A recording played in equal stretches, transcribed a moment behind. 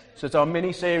So it's our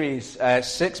mini-series,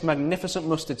 6 Magnificent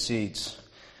Mustard Seeds.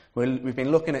 We've been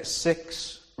looking at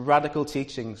 6 radical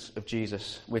teachings of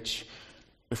Jesus, which,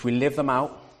 if we live them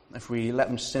out, if we let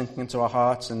them sink into our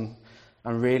hearts and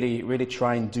really, really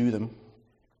try and do them,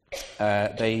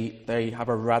 they have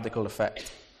a radical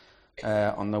effect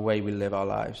on the way we live our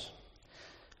lives.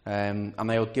 And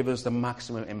they'll give us the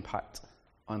maximum impact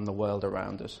on the world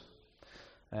around us.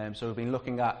 So we've been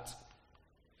looking at...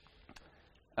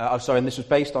 and this was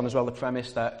based on as well the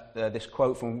premise that this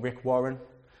quote from Rick Warren,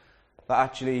 that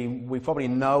actually we probably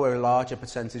know a larger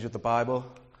percentage of the Bible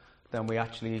than we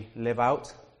actually live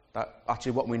out. That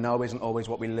actually what we know isn't always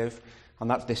what we live,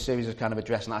 and that's this series is kind of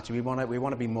addressing. Actually, we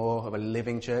want to be more of a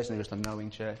living church than just a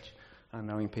knowing church and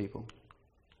knowing people.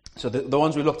 So the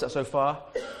ones we looked at so far,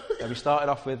 we started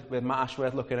off with Matt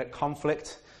Ashworth looking at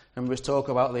conflict, and we was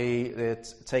talking about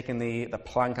taking the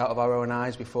plank out of our own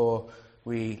eyes before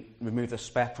we remove the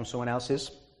speck from someone else's.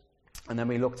 And then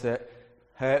we looked at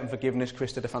hurt and forgiveness.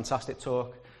 Chris did a fantastic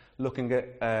talk looking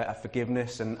at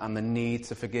forgiveness and the need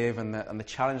to forgive and the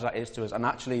challenge that is to us. And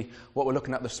actually, what we're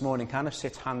looking at this morning kind of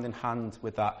sits hand in hand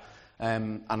with that.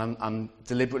 And I'm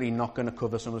deliberately not going to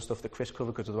cover some of the stuff that Chris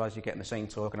covered, because otherwise you get in the same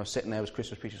talk. And I was sitting there as Chris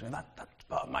was preaching, going, that's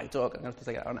part of my talk. I'm going to have to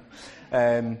take it out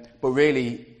now. But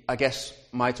really, I guess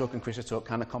my talk and Chris's talk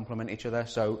kind of complement each other.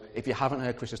 So if you haven't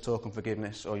heard Chris's talk on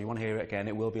forgiveness, or you want to hear it again,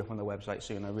 it will be up on the website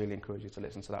soon. I really encourage you to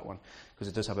listen to that one, because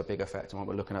it does have a big effect on what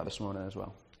we're looking at this morning as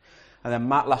well. And then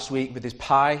Matt last week with his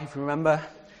pie, if you remember,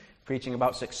 preaching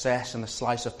about success and the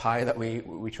slice of pie that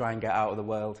we try and get out of the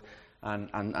world,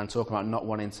 and talking about not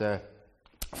wanting to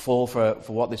fall for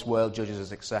what this world judges as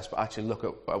success, but actually look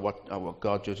at what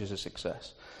God judges as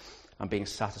success, and being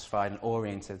satisfied and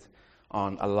oriented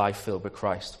on a life filled with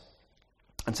Christ.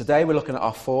 And today we're looking at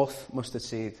our 4th mustard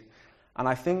seed, and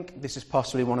I think this is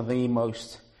possibly one of the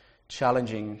most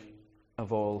challenging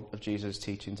of all of Jesus'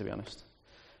 teaching, to be honest.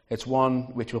 It's one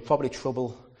which will probably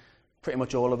trouble pretty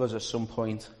much all of us at some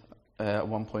point, at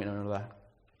one point or another,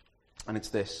 and it's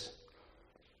this.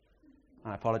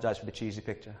 And I apologise for the cheesy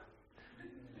picture.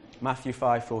 Matthew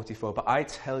 5:44, but I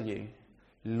tell you,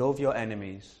 love your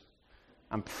enemies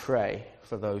and pray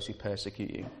for those who persecute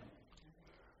you.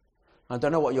 I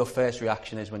don't know what your first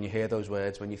reaction is when you hear those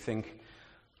words, when you think,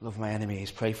 love my enemies,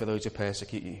 pray for those who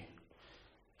persecute you.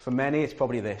 For many, it's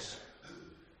probably this.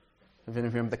 If you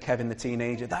remember Kevin the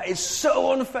teenager, that is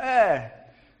so unfair.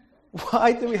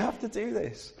 Why do we have to do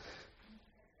this?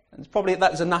 And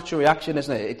that's a natural reaction,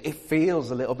 isn't it? It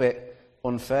feels a little bit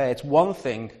unfair. It's one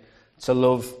thing to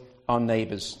love our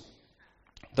neighbours,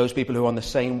 those people who are on the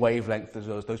same wavelength as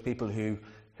us, those people who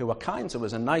are kind to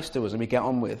us and nice to us and we get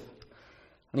on with.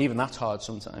 And even that's hard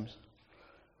sometimes.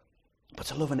 But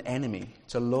to love an enemy,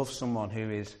 to love someone who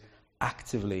is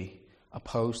actively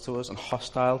opposed to us and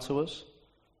hostile to us,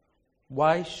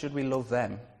 why should we love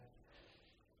them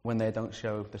when they don't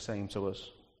show the same to us?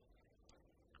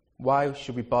 Why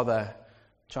should we bother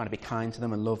trying to be kind to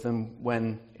them and love them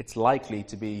when it's likely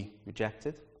to be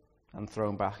rejected and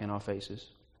thrown back in our faces?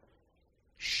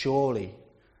 Surely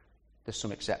there's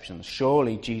some exceptions.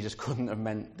 Surely Jesus couldn't have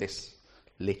meant this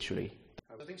literally.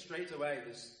 I think straight away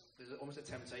there's almost a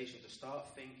temptation to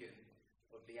start thinking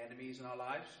of the enemies in our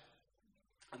lives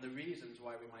and the reasons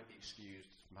why we might be excused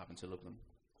from having to love them.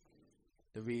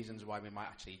 The reasons why we might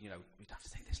actually, we'd have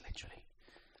to take this literally.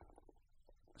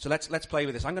 So let's play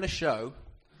with this. I'm going to show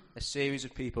a series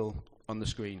of people on the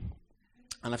screen.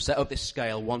 And I've set up this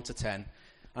scale, 1 to 10.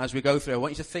 And as we go through, I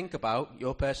want you to think about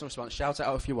your personal response. Shout it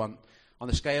out if you want. On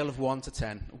the scale of 1 to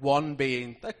 10. 1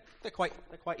 being, they're quite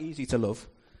easy to love.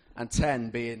 And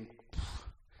 10 being,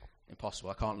 impossible.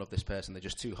 I can't love this person. They're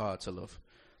just too hard to love.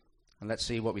 And let's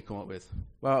see what we come up with.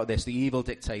 Well, the evil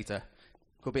dictator.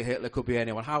 Could be Hitler, could be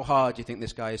anyone. How hard do you think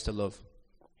this guy is to love?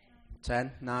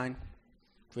 10? 9?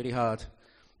 Pretty hard.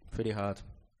 Pretty hard.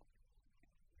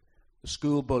 The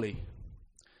school bully.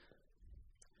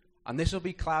 And this will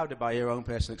be clouded by your own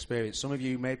personal experience. Some of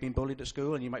you may have been bullied at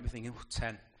school and you might be thinking,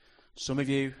 10. Some of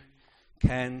you,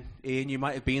 Ken, Ian, you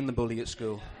might have been the bully at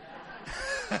school.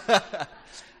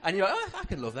 And you're like, I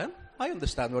can love them. I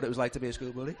understand what it was like to be a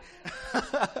school bully.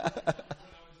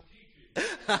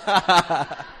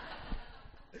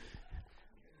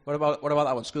 What about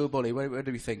that one? School bully. Where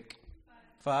do we think?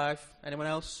 5? Anyone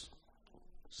else?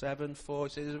 7, 4.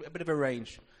 So there's a bit of a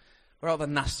range. What about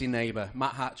the nasty neighbour?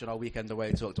 Matt Hatch on our weekend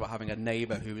away talked about having a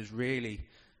neighbour who was really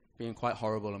being quite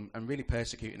horrible and really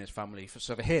persecuting his family.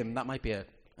 So for him, that might be an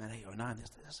 8 or a 9.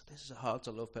 This is a hard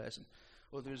to love person.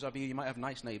 Others of you might have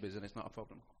nice neighbours and it's not a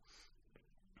problem.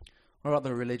 What about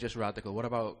the religious radical? What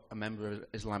about a member of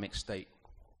Islamic State?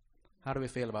 How do we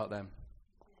feel about them?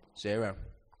 0.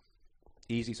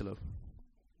 Easy to love.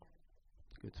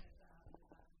 Good.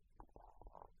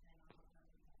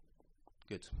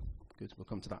 Good. Good. We'll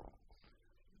come to that.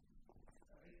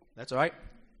 That's all right.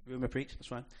 You want me to preach? That's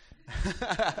fine.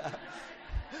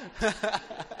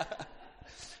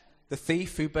 The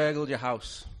thief who burgled your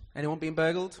house. Anyone been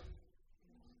burgled?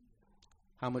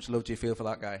 How much love do you feel for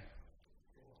that guy?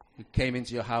 Who came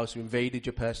into your house, who invaded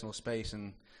your personal space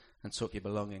and took your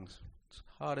belongings. It's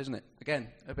hard, isn't it? Again,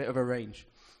 a bit of a range.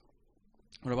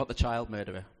 What about the child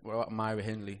murderer? What about Myra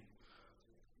Hindley?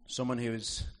 Someone who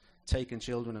has taken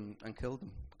children and killed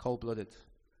them, cold-blooded.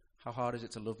 How hard is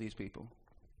it to love these people?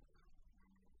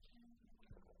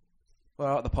 What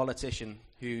about the politician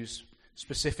whose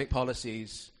specific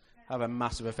policies have a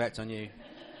massive effect on you?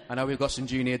 I know we've got some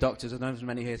junior doctors. I don't have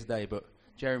many here today, but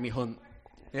Jeremy Hunt.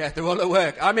 Yeah, they're all at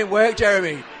work. I'm in work,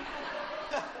 Jeremy.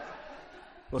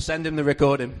 We'll send him the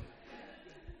recording.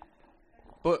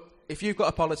 But if you've got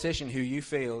a politician who you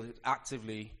feel is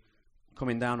actively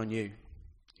coming down on you,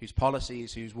 whose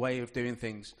policies, whose way of doing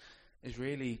things is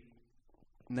really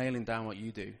nailing down what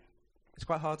you do, it's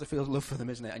quite hard to feel love for them,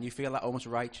 isn't it? And you feel that almost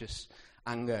righteous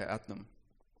anger at them.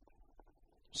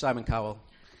 Simon Cowell.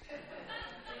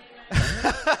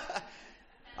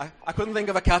 I couldn't think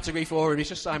of a category for him. He's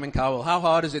just Simon Cowell. How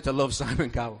hard is it to love Simon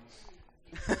Cowell?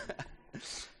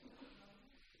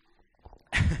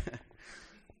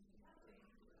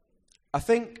 I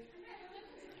think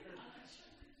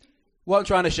what I'm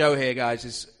trying to show here, guys,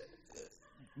 is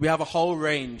we have a whole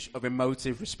range of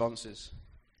emotive responses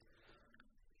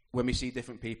when we see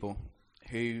different people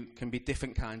who can be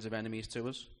different kinds of enemies to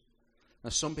us. Now,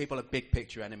 some people are big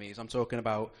picture enemies. I'm talking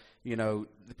about, the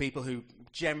people who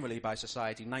generally by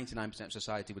society, 99% of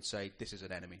society would say, this is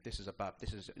an enemy. This is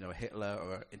a Hitler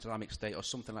or an Islamic State or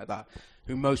something like that,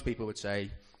 who most people would say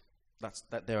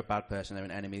that they're a bad person, they're an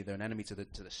enemy to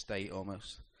the state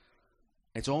almost.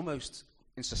 It's almost,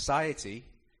 in society,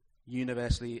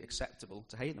 universally acceptable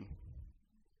to hate them.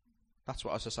 That's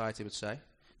what our society would say.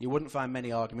 You wouldn't find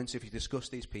many arguments if you discuss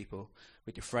these people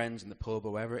with your friends in the pub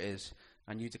or wherever it is,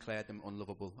 and you declared them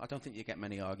unlovable. I don't think you get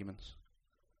many arguments.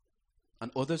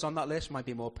 And others on that list might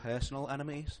be more personal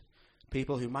enemies,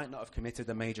 people who might not have committed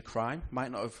a major crime,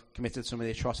 might not have committed some of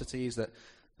the atrocities that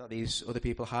these other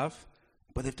people have,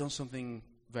 but they've done something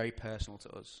very personal to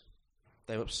us.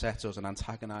 They've upset us and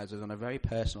antagonized us on a very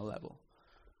personal level.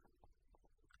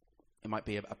 It might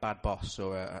be a bad boss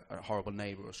or a horrible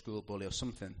neighbor or a school bully or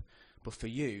something. But for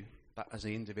you, that as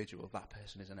an individual, that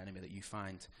person is an enemy that you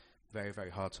find very,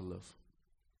 very hard to love.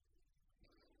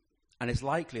 And it's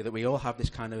likely that we all have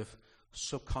this kind of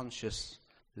subconscious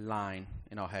line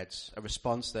in our heads, a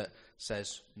response that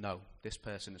says, no, this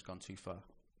person has gone too far.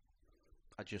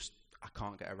 I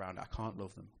can't get around it. I can't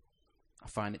love them. I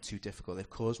find it too difficult. They've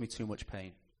caused me too much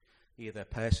pain, either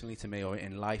personally to me or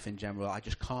in life in general. I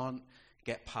just can't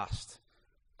get past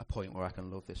a point where I can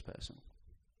love this person.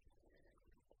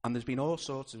 And there's been all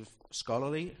sorts of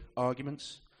scholarly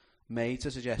arguments made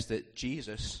to suggest that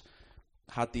Jesus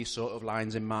had these sort of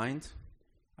lines in mind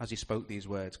as he spoke these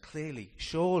words. Clearly,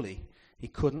 surely, he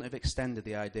couldn't have extended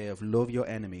the idea of love your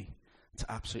enemy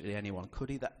to absolutely anyone, could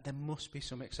he? There must be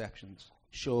some exceptions,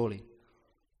 surely.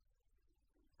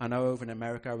 I know over in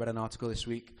America, I read an article this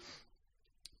week,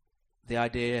 the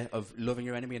idea of loving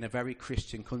your enemy in a very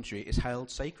Christian country is held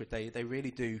sacred. They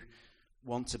really do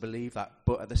want to believe that,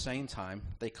 but at the same time,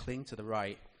 they cling to the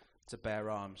right to bear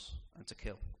arms and to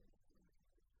kill.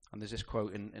 And there's this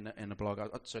quote in a blog,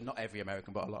 so not every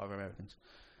American, but a lot of Americans.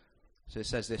 So it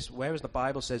says this: whereas the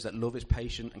Bible says that love is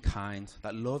patient and kind,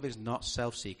 that love is not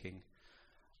self-seeking,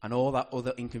 and all that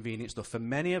other inconvenient stuff, for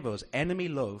many of us, enemy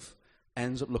love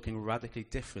ends up looking radically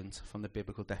different from the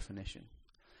biblical definition.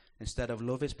 Instead of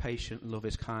love is patient, love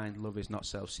is kind, love is not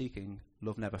self-seeking,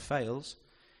 love never fails,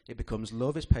 it becomes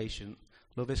love is patient,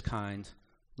 love is kind,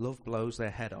 love blows their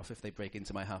head off if they break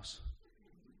into my house.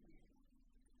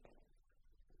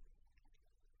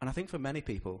 And I think for many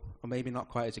people, or maybe not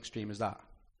quite as extreme as that,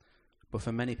 but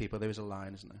for many people there is a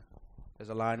line, isn't there? There's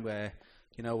a line where,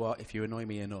 you know what, if you annoy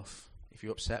me enough, if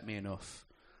you upset me enough,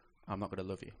 I'm not going to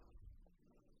love you.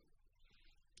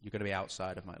 You're going to be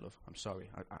outside of my love. I'm sorry.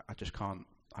 I just can't.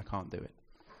 I can't do it.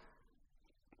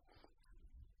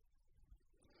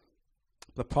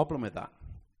 The problem with that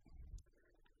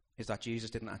is that Jesus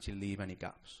didn't actually leave any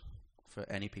gaps for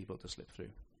any people to slip through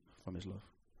from his love.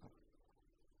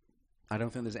 I don't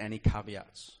think there's any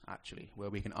caveats, actually, where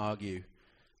we can argue,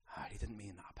 he didn't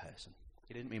mean that person.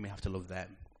 He didn't mean we have to love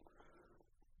them.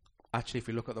 Actually, if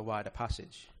we look at the wider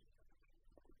passage,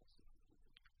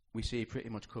 we see it pretty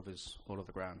much covers all of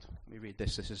the ground. Let me read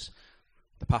this. This is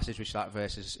the passage which that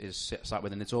verse is set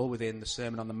with, and it's all within the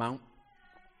Sermon on the Mount.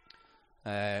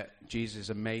 Jesus'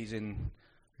 amazing,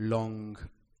 long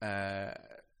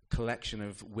collection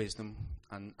of wisdom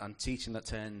and teaching that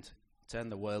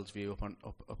turned the world's view up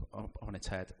on its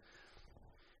head.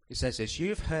 He says this: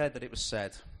 "You've heard that it was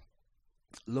said,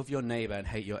 'Love your neighbor and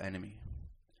hate your enemy.'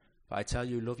 But I tell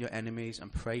you, love your enemies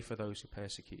and pray for those who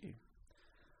persecute you,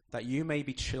 that you may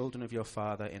be children of your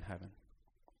Father in heaven.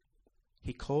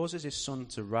 He causes his sun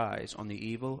to rise on the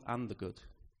evil and the good,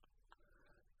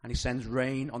 and he sends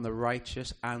rain on the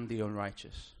righteous and the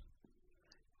unrighteous.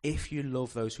 If you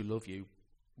love those who love you,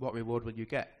 what reward will you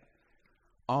get?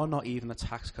 Are not even the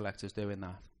tax collectors doing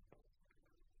that?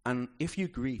 And if you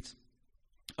greet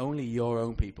only your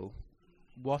own people,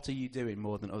 what are you doing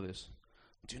more than others?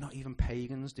 Do not even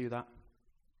pagans do that?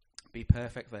 Be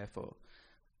perfect, therefore,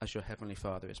 as your heavenly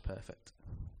Father is perfect."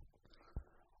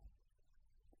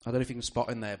 I don't know if you can spot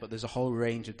in there, but there's a whole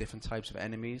range of different types of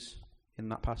enemies in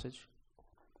that passage.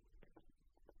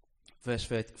 Verse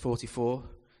 44,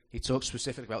 he talks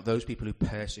specifically about those people who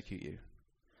persecute you.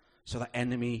 So that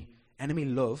enemy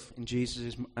love, in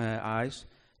Jesus' eyes,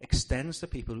 extends to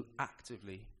people who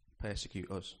actively persecute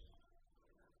us.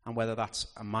 And whether that's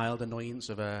a mild annoyance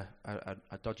of a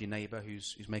dodgy neighbour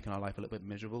who's making our life a little bit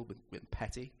miserable, but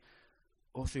petty,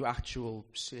 or through actual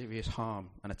serious harm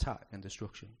and attack and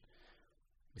destruction.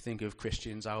 We think of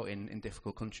Christians out in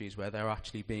difficult countries where they're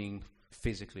actually being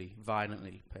physically,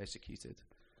 violently persecuted.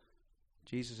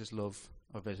 Jesus' love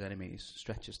of his enemies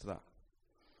stretches to that.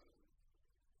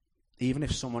 Even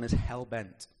if someone is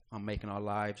hell-bent on making our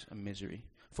lives a misery,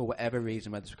 for whatever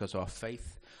reason, whether it's because of our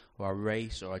faith, or our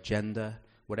race, or our gender,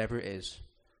 whatever it is,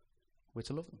 we're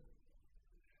to love them.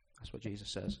 That's what Jesus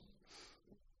says.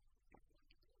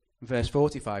 In verse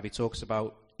 45, he talks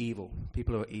about evil,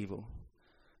 people who are evil.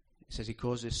 He says he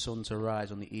causes his sun to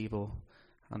rise on the evil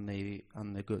and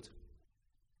the good.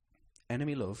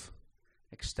 Enemy love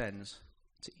extends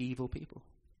to evil people.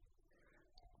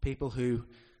 People who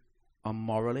are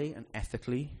morally and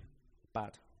ethically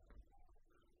bad.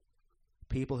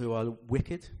 People who are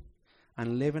wicked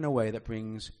and live in a way that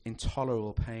brings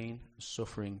intolerable pain and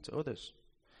suffering to others.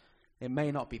 It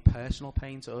may not be personal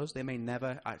pain to us. They may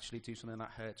never actually do something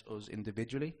that hurts us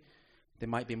individually. They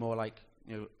might be more like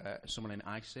someone in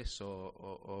ISIS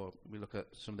or we look at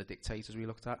some of the dictators we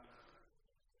looked at.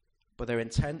 But their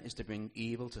intent is to bring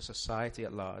evil to society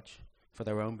at large for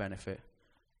their own benefit.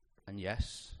 And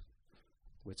yes,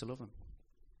 we're to love them.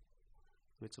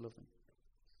 We're to love them.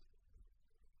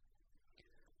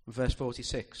 In verse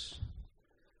 46,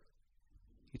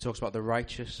 he talks about the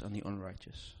righteous and the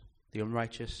unrighteous. The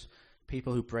unrighteous,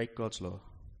 people who break God's law.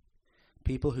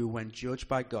 People who, when judged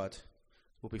by God,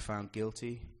 will be found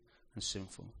guilty and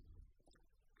sinful.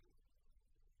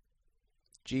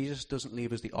 Jesus doesn't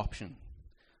leave us the option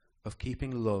of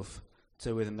keeping love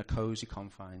to within the cozy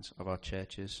confines of our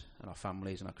churches and our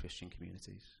families and our Christian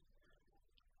communities.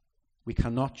 We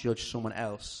cannot judge someone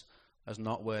else as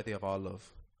not worthy of our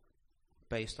love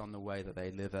based on the way that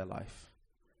they live their life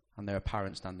and their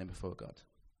apparent standing before God.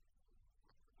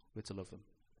 We're to love them.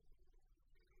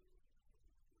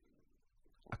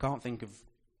 I can't think of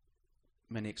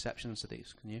many exceptions to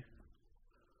these, can you?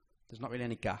 There's not really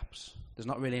any gaps. There's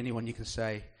not really anyone you can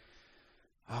say,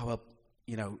 oh,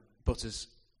 well, Butters,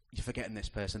 you're forgetting this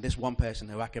person. This one person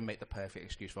who I can make the perfect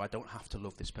excuse for. I don't have to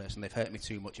love this person. They've hurt me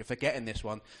too much. You're forgetting this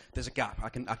one. There's a gap. I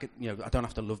don't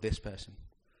have to love this person.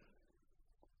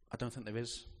 I don't think there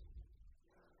is.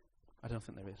 I don't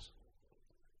think there is.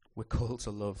 We're called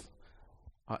to love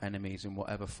our enemies in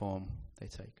whatever form they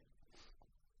take.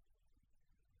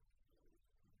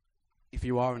 If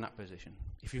you are in that position,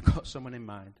 if you've got someone in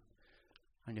mind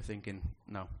and you're thinking,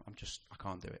 no, I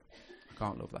can't do it. I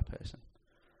can't love that person.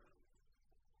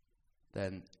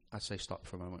 Then I'd say stop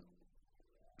for a moment.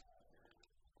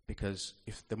 Because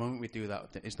if the moment we do that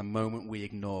is the moment we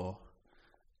ignore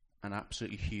an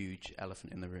absolutely huge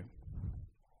elephant in the room.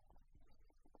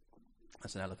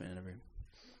 That's an elephant in the room.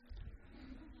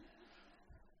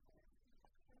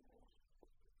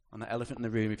 And that elephant in the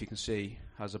room, if you can see,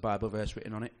 has a Bible verse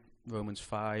written on it. Romans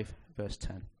 5, verse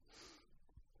 10.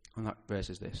 And that verse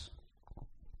is this.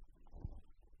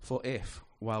 For if,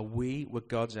 while we were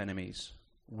God's enemies,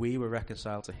 we were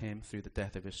reconciled to him through the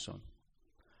death of his Son,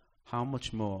 how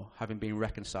much more, having been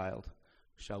reconciled,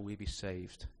 shall we be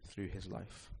saved through his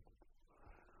life?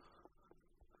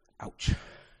 Ouch.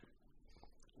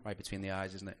 Right between the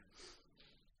eyes, isn't it?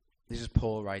 This is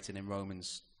Paul writing in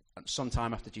Romans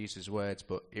sometime after Jesus' words,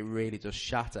 but it really does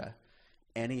shatter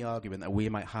any argument that we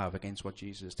might have against what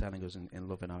Jesus is telling us in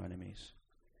loving our enemies.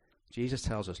 Jesus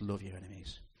tells us, love your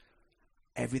enemies.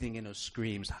 Everything in us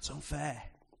screams, that's unfair.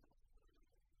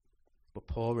 But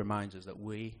Paul reminds us that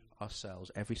we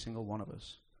ourselves, every single one of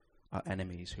us, are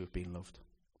enemies who have been loved.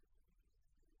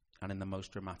 And in the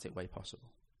most dramatic way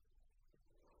possible.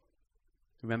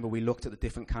 Remember, we looked at the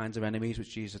different kinds of enemies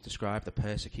which Jesus described, the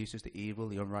persecutors, the evil,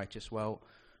 the unrighteous. Well,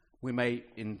 we may,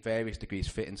 in various degrees,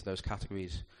 fit into those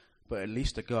categories. But at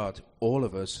least to God, all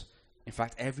of us, in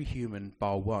fact, every human,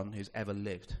 bar one, who's ever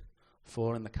lived,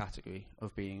 fall in the category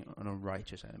of being an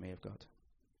unrighteous enemy of God.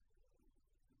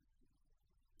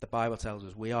 The Bible tells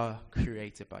us we are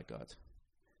created by God.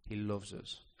 He loves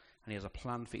us. And he has a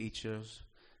plan for each of us.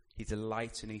 He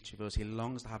delights in each of us. He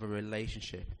longs to have a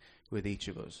relationship with each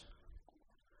of us.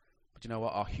 But you know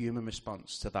what? Our human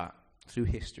response to that, through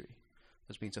history,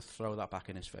 has been to throw that back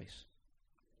in his face.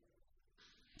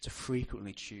 To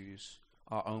frequently choose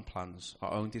our own plans,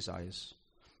 our own desires,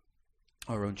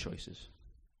 our own choices.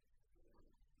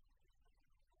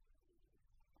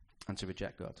 And to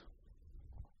reject God.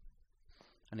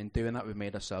 And in doing that, we've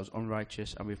made ourselves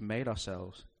unrighteous, and we've made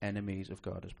ourselves enemies of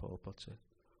God, as Paul puts it.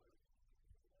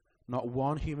 Not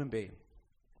one human being,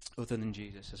 other than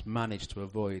Jesus, has managed to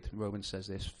avoid, Romans says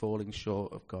this, falling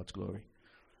short of God's glory.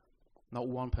 Not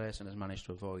one person has managed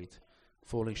to avoid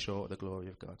falling short of the glory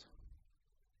of God,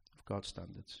 of God's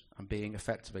standards, and being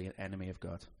effectively an enemy of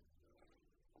God.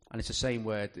 And it's the same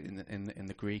word in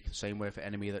the Greek, the same word for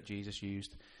enemy that Jesus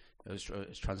used, as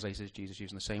translated as Jesus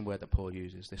used, and the same word that Paul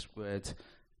uses. This word,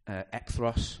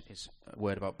 ekthros, is a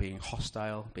word about being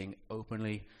hostile, being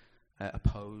openly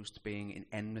opposed, being in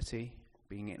enmity,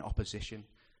 being in opposition.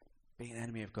 Being an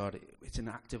enemy of God, it's an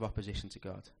active opposition to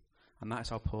God. And that's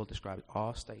how Paul describes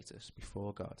our status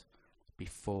before God,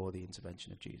 before the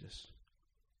intervention of Jesus.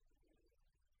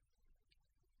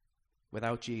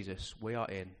 Without Jesus, we are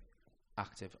in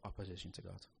active opposition to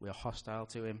God. We are hostile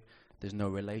to him. There's no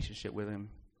relationship with him.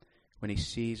 When he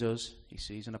sees us, he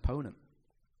sees an opponent.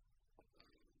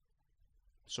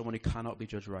 Someone who cannot be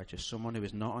judged righteous. Someone who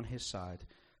is not on his side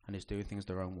and is doing things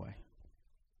their own way.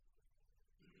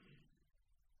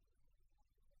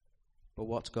 But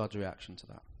what's God's reaction to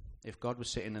that? If God was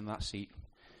sitting in that seat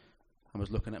and was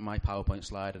looking at my PowerPoint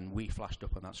slide and we flashed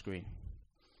up on that screen,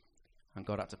 and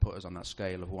God had to put us on that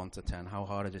scale of 1 to 10, how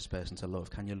hard is this person to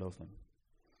love? Can you love them?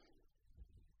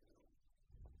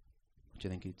 What do you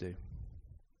think he'd do?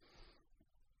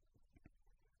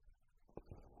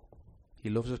 He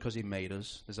loves us because he made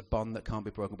us. There's a bond that can't be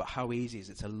broken. But how easy is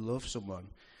it to love someone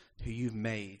who you've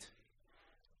made,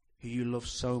 who you love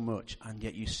so much, and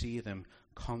yet you see them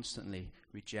constantly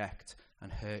reject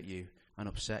and hurt you and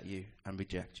upset you and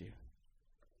reject you?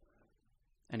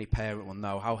 Any parent will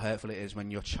know how hurtful it is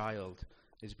when your child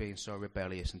is being so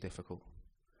rebellious and difficult.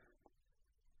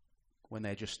 When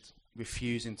they're just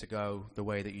refusing to go the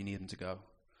way that you need them to go.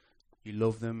 You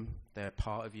love them, they're a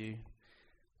part of you,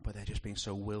 but they're just being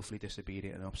so willfully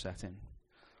disobedient and upsetting.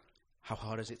 How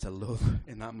hard is it to love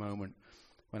in that moment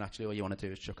when actually all you want to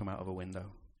do is chuck them out of a window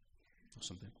or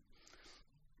something?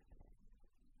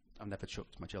 I've never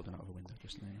chucked my children out of a window,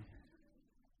 just so you know.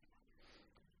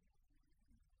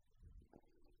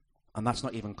 And that's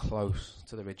not even close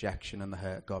to the rejection and the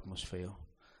hurt God must feel.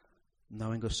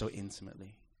 Knowing us so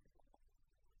intimately,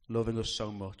 loving us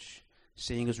so much,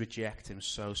 seeing us reject him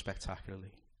so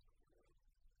spectacularly.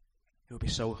 It would be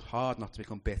so hard not to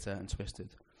become bitter and twisted.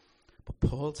 But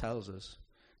Paul tells us,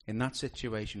 in that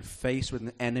situation, faced with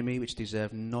an enemy which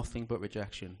deserved nothing but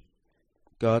rejection,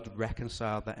 God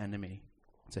reconciled that enemy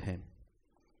to him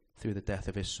through the death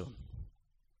of his son.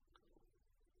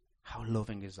 How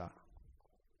loving is that?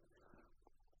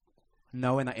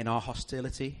 Knowing that in our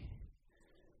hostility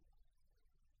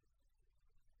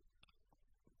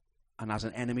and as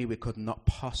an enemy we could not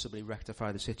possibly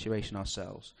rectify the situation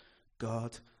ourselves,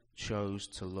 God chose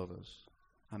to love us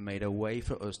and made a way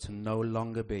for us to no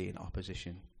longer be in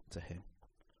opposition to him.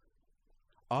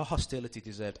 Our hostility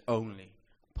deserved only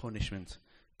punishment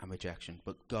and rejection,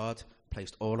 but God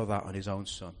placed all of that on his own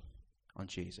son, on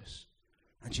Jesus.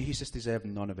 And Jesus deserved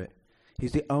none of it.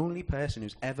 He's the only person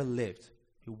who's ever lived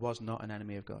who was not an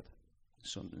enemy of God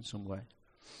in some way,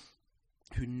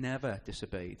 who never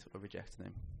disobeyed or rejected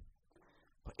him.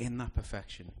 But in that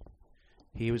perfection,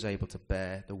 he was able to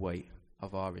bear the weight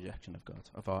of our rejection of God,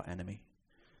 of our enemy,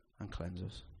 and cleanse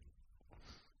us.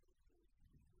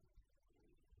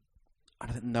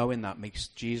 And I think knowing that makes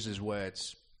Jesus'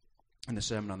 words in the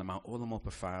Sermon on the Mount all the more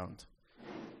profound.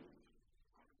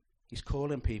 He's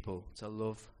calling people to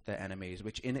love their enemies,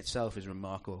 which in itself is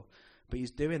remarkable. But he's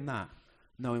doing that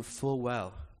knowing full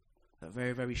well that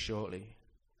very, very shortly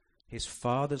his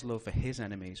Father's love for his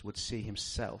enemies would see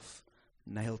himself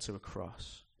nailed to a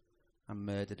cross and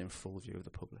murdered in full view of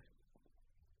the public.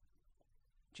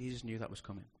 Jesus knew that was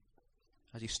coming.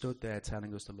 As he stood there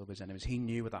telling us to love his enemies, he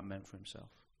knew what that meant for himself.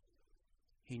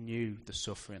 He knew the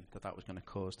suffering that was going to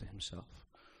cause to himself.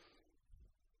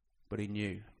 But he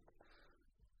knew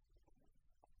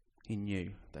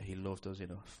that he loved us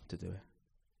enough to do it.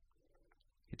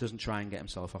 He doesn't try and get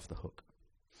himself off the hook.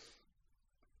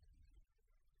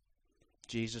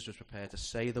 Jesus was prepared to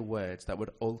say the words that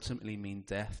would ultimately mean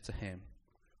death to him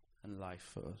and life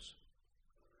for us.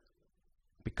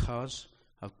 Because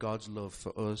of God's love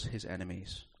for us, his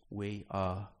enemies, we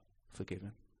are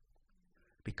forgiven.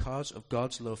 Because of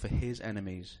God's love for his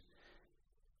enemies,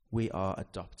 we are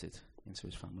adopted into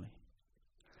his family.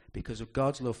 Because of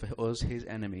God's love for us, his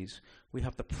enemies, we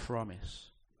have the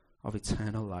promise of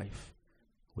eternal life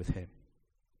with him.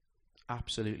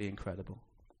 Absolutely incredible.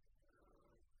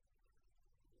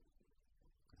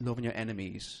 Loving your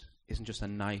enemies isn't just a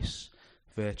nice,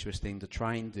 virtuous thing to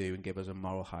try and do and give us a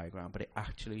moral high ground, but it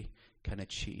actually can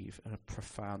achieve a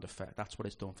profound effect. That's what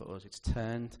it's done for us. It's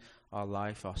turned our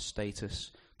life, our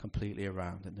status completely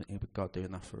around, and God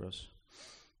doing that for us.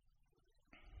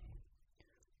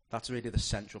 That's really the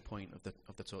central point of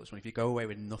the talk this morning. If you go away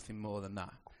with nothing more than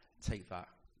that, take that.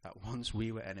 That once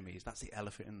we were enemies, that's the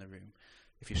elephant in the room.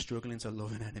 If you're struggling to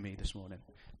love an enemy this morning,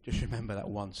 just remember that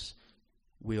once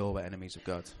we all were enemies of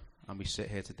God, and we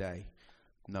sit here today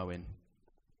knowing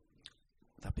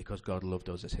that because God loved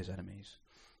us as his enemies,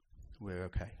 we're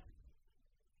okay.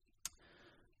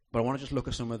 But I want to just look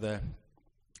at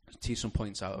tease some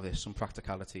points out of this, some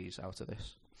practicalities out of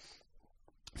this.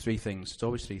 3 things. It's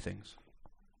always 3 things.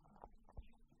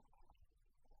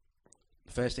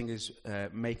 The first thing is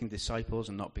making disciples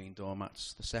and not being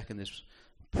doormats. The second is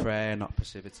prayer, not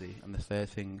passivity. And the third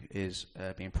thing is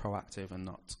being proactive and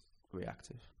not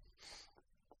reactive.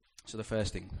 So the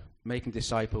first thing, making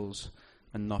disciples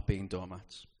and not being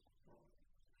doormats.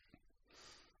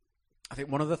 I think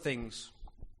one of the things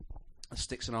that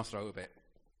sticks in our throat a bit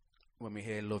when we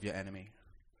hear love your enemy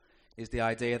is the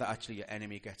idea that actually your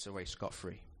enemy gets away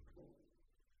scot-free.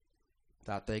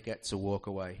 That they get to walk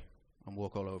away and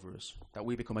walk all over us. That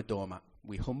we become a doormat.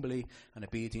 We humbly and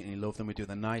obediently love them. We do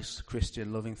the nice,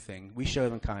 Christian, loving thing. We show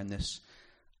them kindness,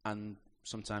 and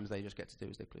sometimes they just get to do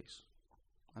as they please.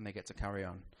 And they get to carry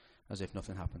on as if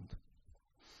nothing happened.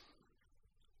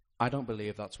 I don't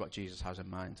believe that's what Jesus has in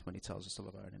mind when he tells us to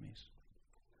love our enemies.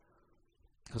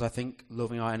 Because I think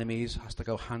loving our enemies has to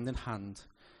go hand in hand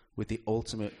with the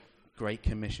ultimate great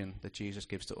commission that Jesus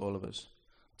gives to all of us,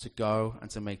 to go and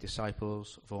to make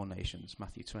disciples of all nations.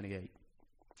 Matthew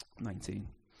 28:19.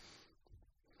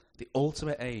 The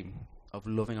ultimate aim of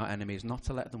loving our enemies is not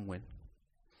to let them win.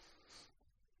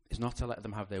 It's not to let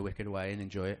them have their wicked way and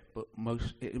enjoy it, but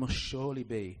it must surely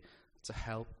be to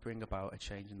help bring about a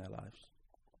change in their lives,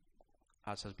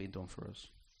 as has been done for us.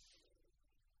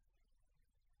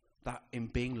 That in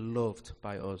being loved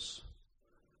by us,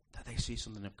 that they see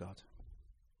something of God.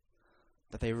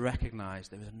 That they recognize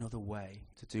there is another way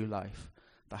to do life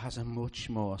that has a much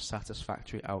more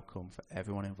satisfactory outcome for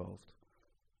everyone involved.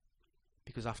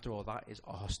 Because after all, that is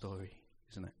our story,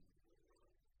 isn't it?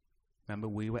 Remember,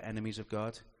 we were enemies of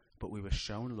God, but we were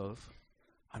shown love,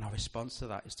 and our response to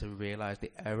that is to realize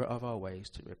the error of our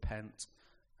ways, to repent,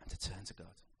 and to turn to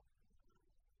God.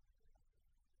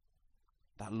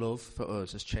 That love for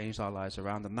us has changed our lives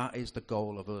around, and that is the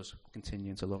goal of us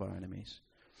continuing to love our enemies.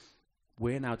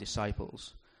 We're now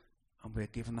disciples, and we're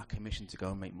given that commission to go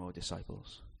and make more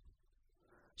disciples.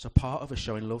 So part of us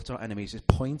showing love to our enemies is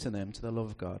pointing them to the love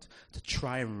of God, to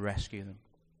try and rescue them,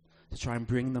 to try and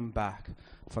bring them back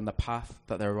from the path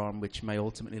that they're on, which may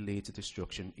ultimately lead to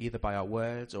destruction, either by our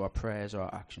words or our prayers or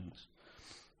our actions.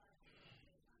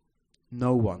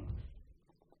 No one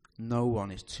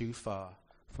is too far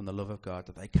from the love of God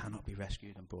that they cannot be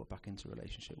rescued and brought back into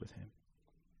relationship with him.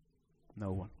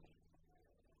 No one.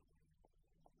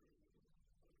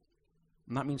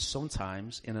 And that means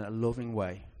sometimes, in a loving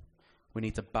way, we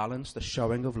need to balance the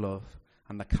showing of love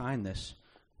and the kindness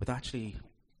with actually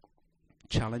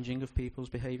challenging of people's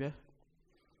behavior,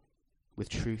 with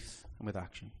truth and with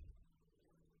action.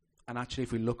 And actually,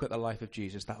 if we look at the life of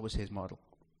Jesus, that was his model.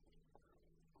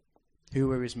 Who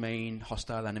were his main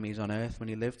hostile enemies on earth when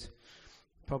he lived?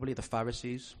 Probably the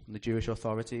Pharisees and the Jewish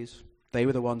authorities. They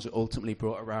were the ones who ultimately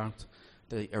brought around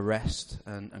the arrest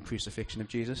and crucifixion of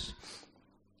Jesus.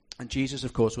 And Jesus,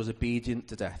 of course, was obedient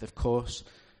to death, of course.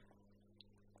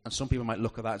 And some people might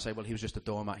look at that and say, well, he was just a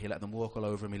doormat. He let them walk all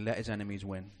over him. He let his enemies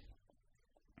win.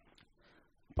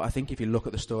 But I think if you look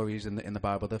at the stories in the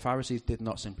Bible, the Pharisees did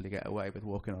not simply get away with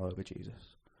walking all over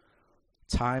Jesus.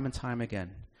 Time and time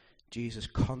again, Jesus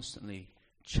constantly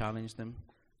challenged them,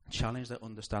 challenged their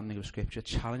understanding of Scripture,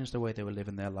 challenged the way they were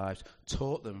living their lives,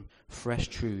 taught them fresh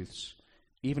truths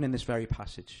even in this very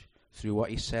passage, through what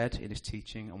he said in his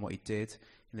teaching and what he did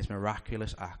in his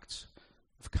miraculous acts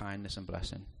of kindness and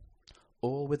blessing,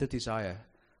 all with the desire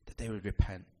that they would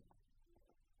repent,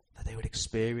 that they would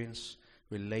experience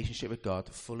a relationship with God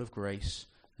full of grace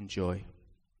and joy,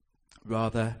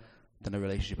 rather than a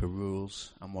relationship of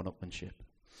rules and one-upmanship.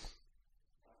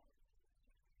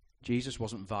 Jesus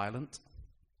wasn't violent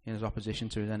in his opposition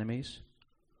to his enemies,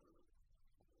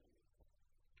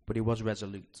 but he was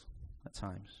resolute at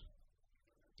times.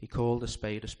 He called a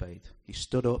spade a spade. He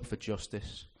stood up for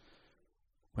justice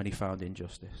when he found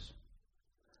injustice.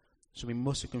 So we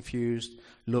mustn't confuse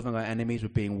loving our enemies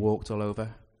with being walked all over.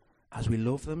 As we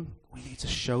love them, we need to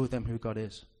show them who God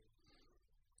is.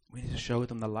 We need to show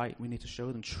them the light. We need to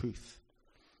show them truth.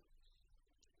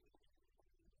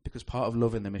 Because part of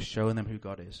loving them is showing them who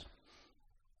God is.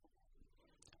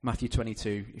 Matthew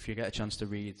 22, if you get a chance to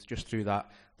read just through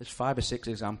that, there's 5 or 6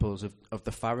 examples of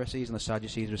the Pharisees and the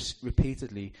Sadducees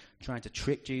repeatedly trying to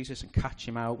trick Jesus and catch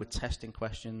him out with testing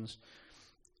questions.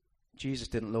 Jesus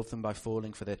didn't love them by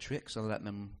falling for their tricks and letting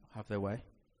them have their way.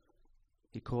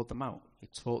 He called them out. He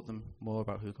taught them more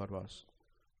about who God was.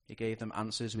 He gave them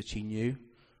answers which he knew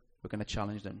were going to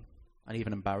challenge them and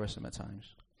even embarrass them at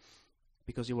times,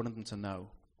 because he wanted them to know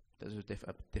there's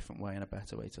a different way and a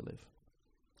better way to live.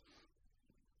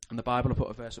 And the Bible, I put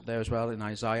a verse up there as well in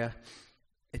Isaiah.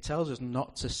 It tells us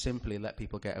not to simply let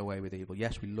people get away with evil.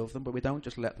 Yes, we love them, but we don't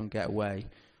just let them get away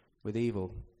with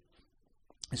evil.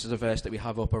 This is a verse that we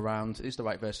have up around, is the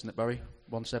right verse, isn't it, Barry?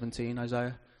 117,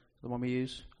 Isaiah, the one we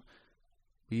use.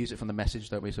 We use it from the Message,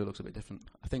 don't we, so it looks a bit different.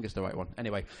 I think it's the right one.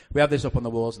 Anyway, we have this up on the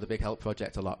walls of the Big Help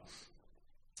Project a lot.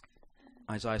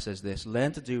 Isaiah says this: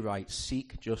 learn to do right,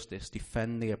 seek justice,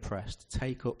 defend the oppressed,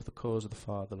 take up the cause of the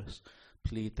fatherless,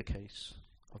 plead the case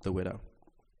of the widow.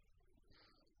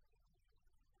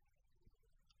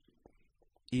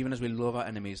 Even as we love our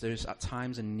enemies, there is at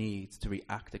times a need to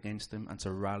react against them and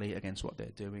to rally against what they're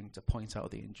doing, to point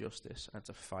out the injustice and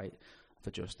to fight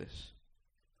for justice.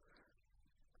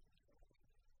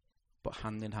 But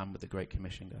hand in hand with the Great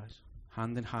Commission, guys.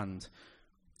 Hand in hand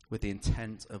with the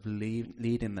intent of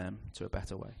leading them to a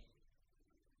better way.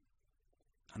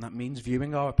 And that means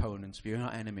viewing our opponents, viewing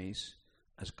our enemies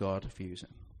as God views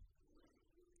them,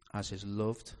 as his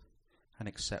loved and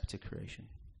accepted creation,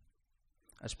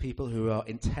 as people who are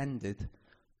intended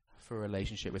for a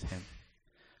relationship with him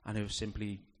and who have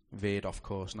simply veered off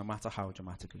course, no matter how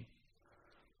dramatically.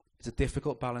 It's a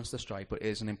difficult balance to strike, but it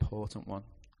is an important one.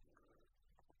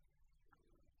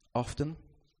 Often,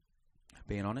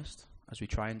 being honest, as we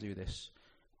try and do this,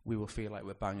 we will feel like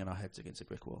we're banging our heads against a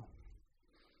brick wall.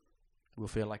 We'll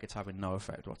feel like it's having no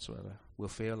effect whatsoever. We'll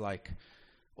feel like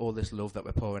all this love that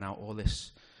we're pouring out, all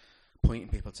this pointing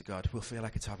people to God, we'll feel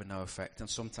like it's having no effect, and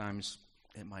sometimes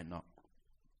it might not.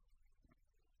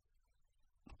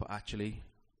 But actually,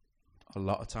 a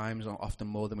lot of times, or often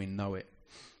more than we know it,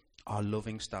 our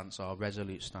loving stance, our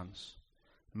resolute stance,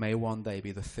 may one day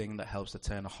be the thing that helps to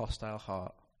turn a hostile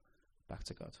heart back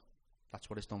to God. That's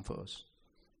what it's done for us.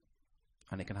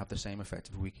 And it can have the same effect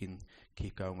if we can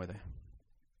keep going with it.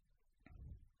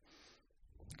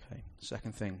 Okay,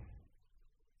 second thing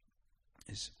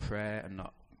is prayer and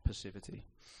not passivity.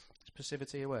 Is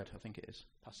passivity a word? I think it is.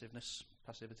 Passiveness,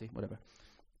 passivity, whatever.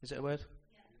 Is it a word?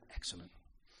 Yeah. Excellent.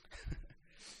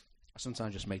 I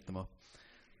sometimes just make them up.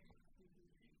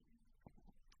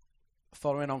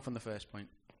 Following on from the first point,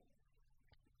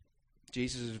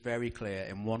 Jesus is very clear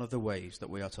in one of the ways that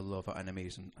we are to love our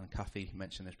enemies, and Kathy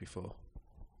mentioned this before.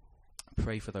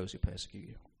 Pray for those who persecute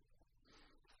you.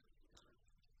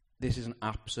 This is an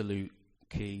absolute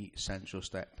key, central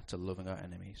step to loving our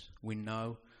enemies. We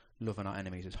know loving our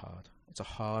enemies is hard. It's a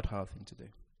hard thing to do.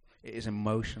 It is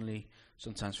emotionally,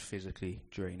 sometimes physically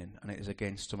draining, and it is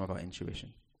against some of our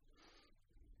intuition.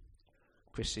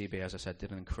 Chris Seaby, as I said,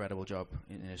 did an incredible job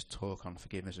in his talk on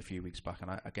forgiveness a few weeks back,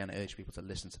 and I again urge people to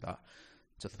listen to that,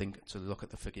 to look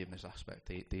at the forgiveness aspect,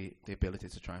 the ability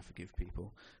to try and forgive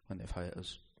people when they've hurt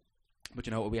us. But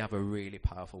you know what? We have a really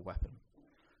powerful weapon,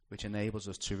 which enables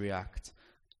us to react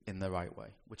in the right way,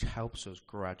 which helps us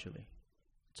gradually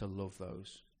to love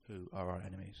those who are our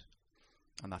enemies,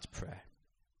 and that's prayer.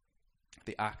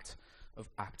 The act of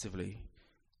actively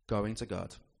going to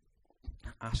God,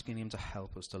 asking him to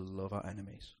help us to love our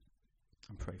enemies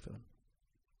and pray for them.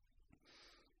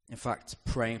 In fact,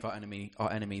 praying for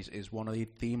our enemies is one of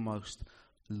the most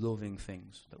loving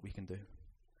things that we can do.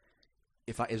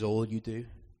 If that is all you do,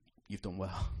 you've done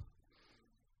well.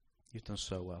 You've done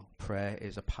so well. Prayer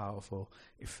is a powerful,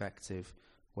 effective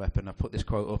weapon. I put this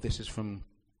quote up. This is from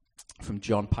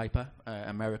John Piper,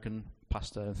 American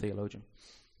pastor and theologian.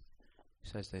 He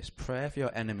says this: prayer for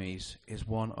your enemies is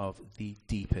one of the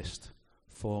deepest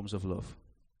forms of love,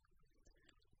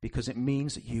 because it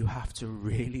means that you have to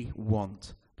really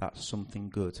want that something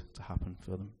good to happen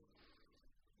for them.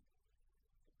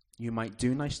 You might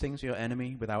do nice things for your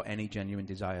enemy without any genuine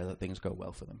desire that things go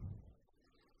well for them.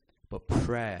 But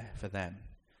prayer for them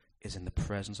is in the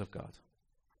presence of God,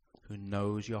 who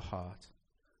knows your heart.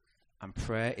 And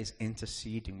prayer is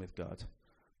interceding with God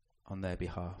on their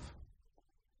behalf.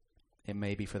 It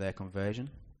may be for their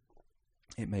conversion.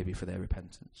 It may be for their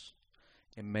repentance.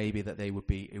 It may be that they would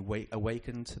be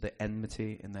awakened to the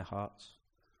enmity in their hearts.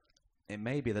 It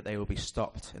may be that they will be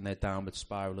stopped in their downward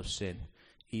spiral of sin,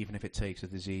 even if it takes a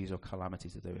disease or calamity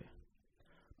to do it.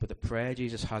 But the prayer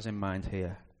Jesus has in mind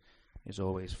here is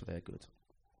always for their good.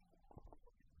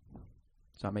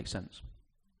 Does that make sense?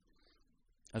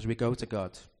 As we go to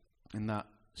God in that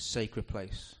sacred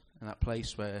place, in that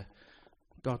place where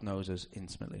God knows us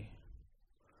intimately,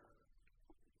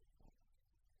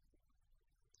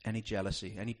 any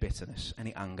jealousy, any bitterness,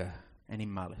 any anger, any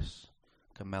malice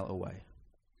can melt away.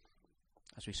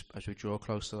 As we draw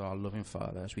close to our loving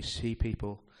Father, as we see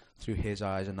people through his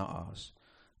eyes and not ours,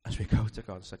 as we go to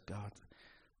God and say, God,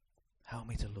 help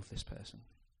me to love this person.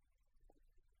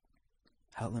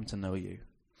 Help them to know you.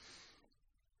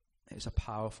 It's a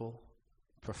powerful,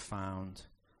 profound,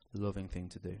 loving thing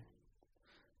to do.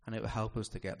 And it will help us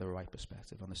to get the right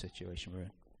perspective on the situation we're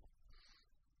in.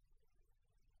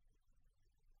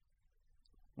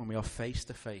 When we are face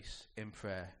to face in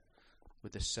prayer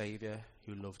with the Saviour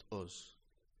who loved us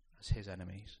as his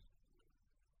enemies,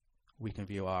 we can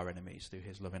view our enemies through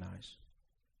his loving eyes.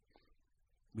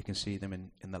 We can see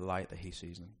them in the light that he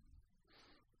sees them.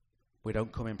 We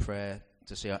don't come in prayer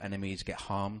to see our enemies get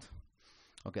harmed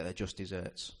or get their just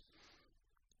desserts,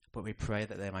 but we pray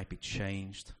that they might be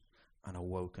changed and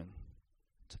awoken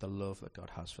to the love that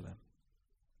God has for them.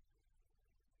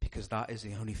 Because that is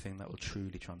the only thing that will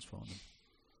truly transform them.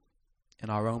 In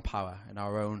our own power, in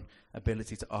our own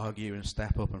ability to argue and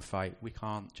step up and fight, we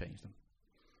can't change them.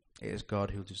 It is God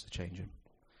who does the changing.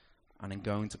 And in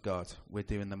going to God, we're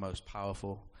doing the most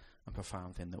powerful and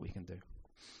profound thing that we can do.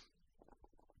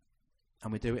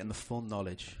 And we do it in the full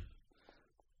knowledge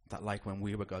that, like when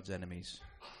we were God's enemies,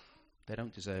 they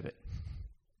don't deserve it.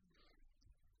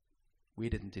 We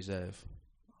didn't deserve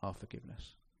our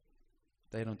forgiveness.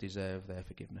 They don't deserve their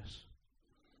forgiveness.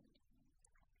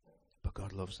 But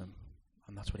God loves them,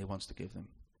 and that's what he wants to give them,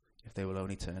 if they will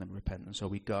only turn and repent. And so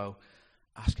we go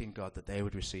asking God that they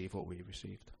would receive what we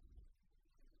received,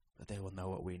 that they will know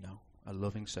what we know, a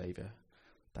loving Saviour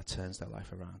that turns their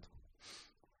life around.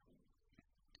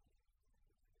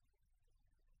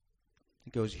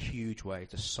 It goes a huge way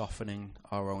to softening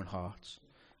our own hearts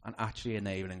and actually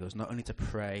enabling us not only to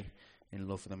pray in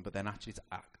love for them, but then actually to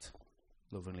act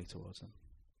lovingly towards them.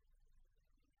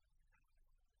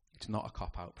 It's not a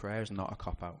cop-out. Prayer is not a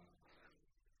cop-out.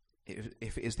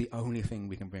 If it is the only thing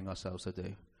we can bring ourselves to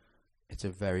do, it's a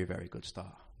very, very good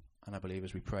start. And I believe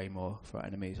as we pray more for our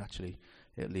enemies, actually,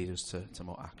 it leads us to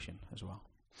more action as well.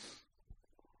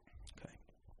 Okay.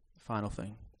 Final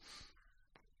thing.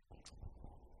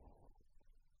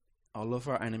 Our love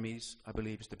for our enemies, I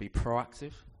believe, is to be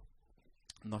proactive,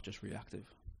 not just reactive.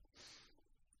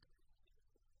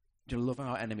 Loving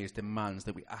our enemies demands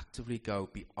that we actively go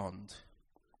beyond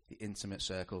the intimate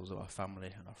circles of our family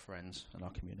and our friends and our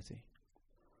community.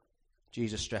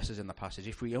 Jesus stresses in the passage,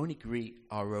 if we only greet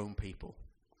our own people,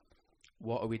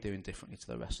 what are we doing differently to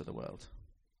the rest of the world?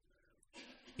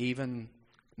 Even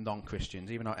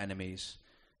non-Christians, even our enemies,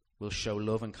 will show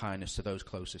love and kindness to those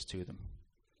closest to them.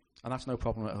 And that's no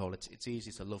problem at all. It's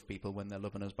easy to love people when they're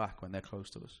loving us back, when they're close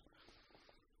to us.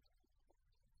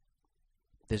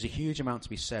 There's a huge amount to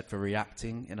be said for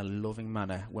reacting in a loving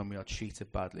manner when we are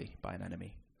treated badly by an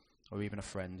enemy or even a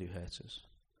friend who hurts us.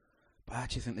 But I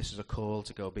actually think this is a call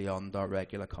to go beyond our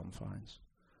regular confines,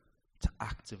 to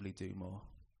actively do more,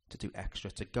 to do extra,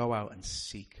 to go out and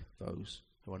seek those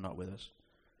who are not with us,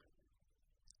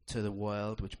 to the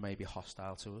world which may be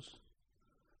hostile to us,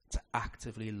 to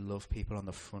actively love people on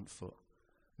the front foot,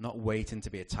 not waiting to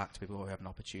be attacked before we have an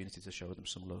opportunity to show them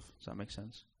some love. Does that make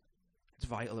sense? It's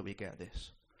vital that we get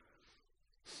this.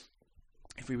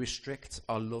 If we restrict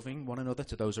our loving one another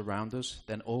to those around us,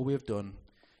 then all we have done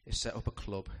is set up a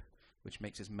club which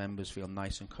makes its members feel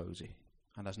nice and cozy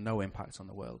and has no impact on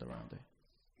the world around it.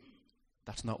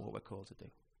 That's not what we're called to do.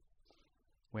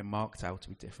 We're marked out to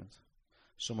be different.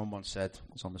 Someone once said,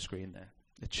 it's on the screen there,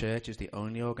 the church is the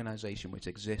only organisation which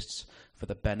exists for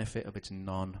the benefit of its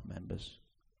non-members.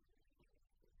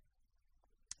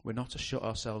 We're not to shut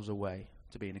ourselves away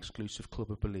to be an exclusive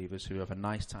club of believers who have a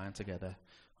nice time together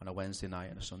on a Wednesday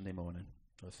night and a Sunday morning,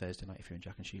 or a Thursday night if you're in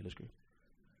Jack and Sheila's group.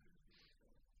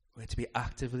 We're to be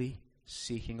actively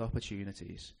seeking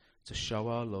opportunities to show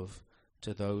our love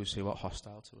to those who are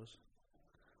hostile to us,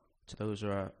 to those who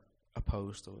are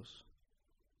opposed to us,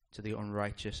 to the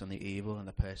unrighteous and the evil and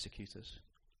the persecutors.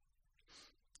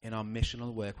 In our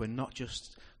missional work, we're not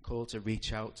just called to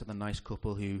reach out to the nice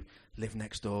couple who live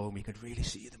next door and we could really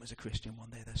see them as a Christian one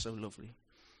day. They're so lovely.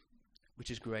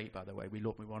 Which is great, by the way. We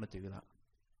want to do that.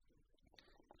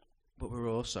 But we're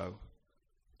also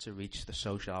to reach the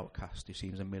social outcast who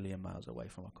seems a million miles away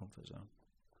from our comfort zone.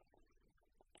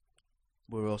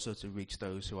 We're also to reach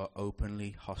those who are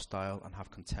openly hostile and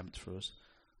have contempt for us.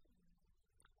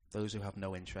 Those who have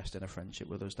no interest in a friendship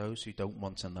with us. Those who don't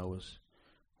want to know us.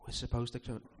 We're supposed to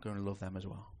go and love them as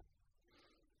well.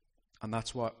 And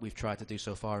that's what we've tried to do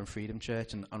so far in Freedom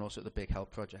Church and also at the Big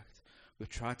Help Project. We've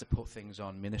tried to put things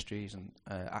on ministries and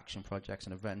action projects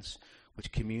and events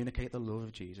which communicate the love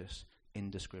of Jesus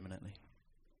indiscriminately.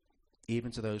 Even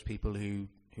to those people who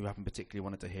haven't particularly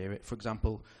wanted to hear it. For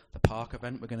example, the park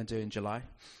event we're going to do in July.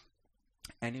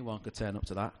 Anyone could turn up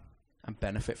to that and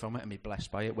benefit from it and be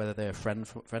blessed by it, whether they're a friend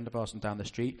of ours from down the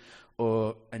street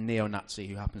or a neo-Nazi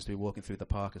who happens to be walking through the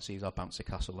park and sees our bouncy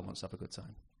castle and wants to have a good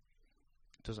time.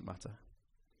 It doesn't matter.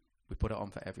 We put it on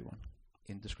for everyone,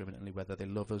 indiscriminately, whether they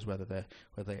love us, whether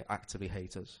they actively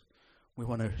hate us. We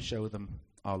want to show them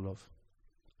our love,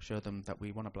 show them that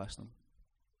we want to bless them.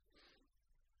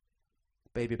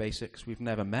 Baby Basics, we've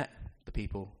never met the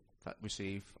people that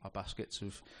receive our baskets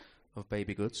of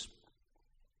baby goods.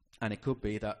 And it could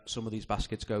be that some of these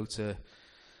baskets go to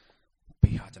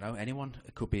be, I don't know, anyone.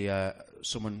 It could be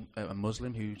someone, a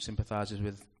Muslim who sympathises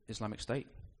with Islamic State.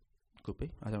 Could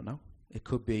be, I don't know. It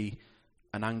could be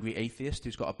an angry atheist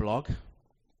who's got a blog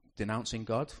denouncing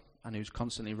God and who's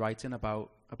constantly writing about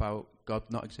God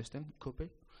not existing. Could be.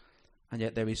 And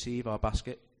yet they receive our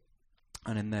basket,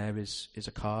 and in there is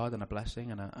a card and a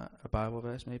blessing and a Bible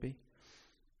verse maybe,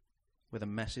 with a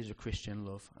message of Christian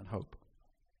love and hope.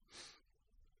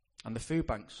 And the food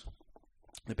banks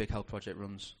the Big Help Project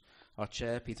runs, our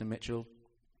chair, Peter Mitchell,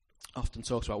 often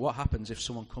talks about what happens if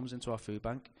someone comes into our food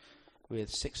bank with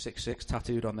 666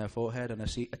 tattooed on their forehead and a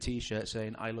T-shirt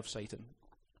saying, "I love Satan."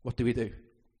 What do?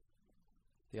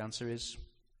 The answer is,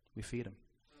 we feed them.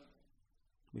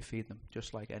 We feed them,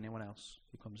 just like anyone else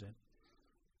who comes in.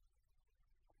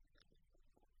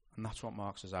 And that's what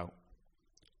marks us out.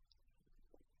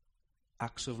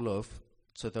 Acts of love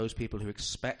to those people who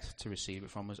expect to receive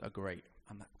it from us are great.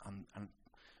 And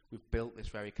we've built this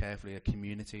very carefully, a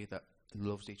community that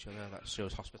loves each other, that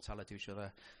shows hospitality to each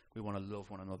other. We want to love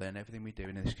one another, and everything we do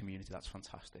in this community, that's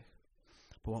fantastic.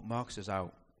 But what marks us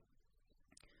out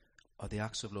are the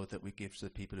acts of love that we give to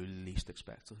the people who least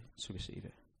expect to receive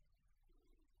it.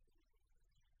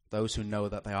 Those who know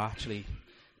that they are actually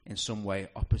in some way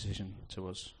opposition to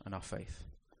us and our faith.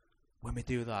 When we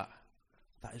do that,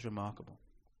 that is remarkable.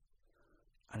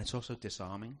 And it's also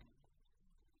disarming.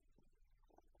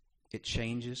 It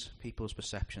changes people's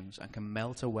perceptions and can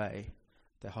melt away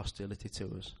their hostility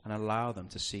to us and allow them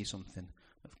to see something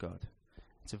of God.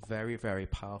 It's a very, very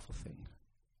powerful thing.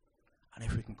 And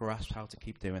if we can grasp how to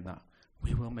keep doing that,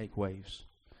 we will make waves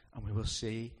and we will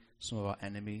see some of our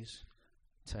enemies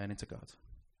turn into God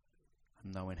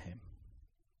and knowing Him,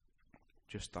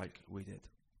 just like we did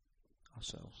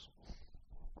ourselves.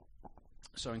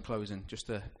 So in closing, just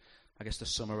to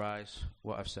summarize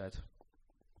what I've said.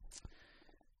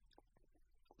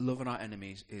 Loving our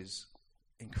enemies is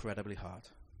incredibly hard.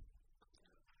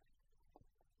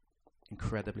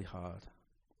 Incredibly hard.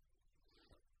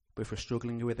 But if we're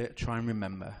struggling with it, try and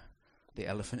remember the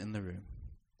elephant in the room,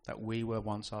 that we were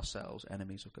once ourselves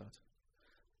enemies of God.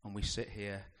 And we sit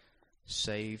here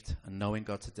saved and knowing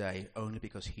God today only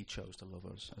because He chose to love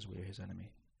us as we are His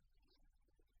enemy.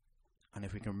 And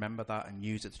if we can remember that and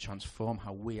use it to transform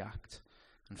how we act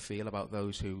and feel about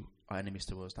those who are enemies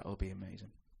to us, that will be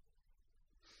amazing.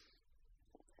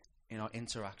 In our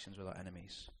interactions with our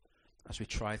enemies, as we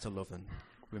try to love them,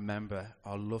 remember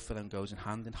our love for them goes in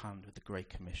hand with the Great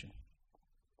Commission.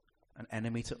 An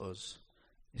enemy to us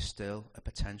is still a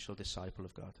potential disciple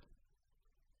of God.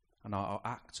 And our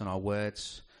acts and our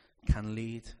words can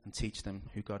lead and teach them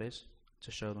who God is,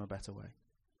 to show them a better way.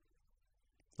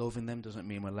 Loving them doesn't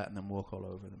mean we're letting them walk all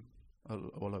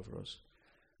over us.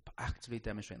 But actively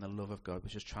demonstrating the love of God,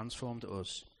 which has transformed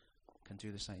us, can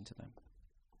do the same to them.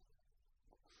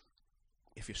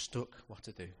 If you're stuck, what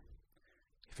to do?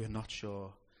 If you're not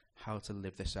sure how to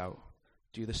live this out,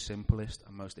 do the simplest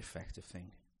and most effective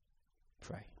thing.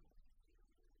 Pray.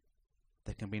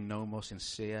 There can be no more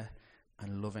sincere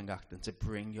and loving act than to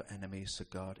bring your enemies to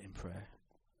God in prayer.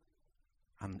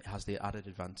 And it has the added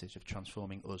advantage of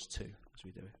transforming us too as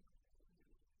we do it.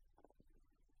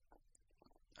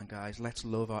 And guys, let's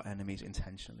love our enemies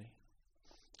intentionally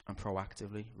and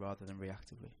proactively rather than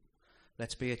reactively.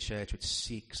 Let's be a church which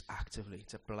seeks actively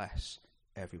to bless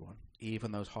everyone,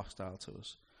 even those hostile to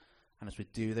us. And as we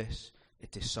do this,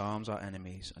 it disarms our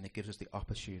enemies and it gives us the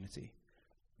opportunity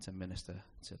to minister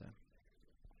to them.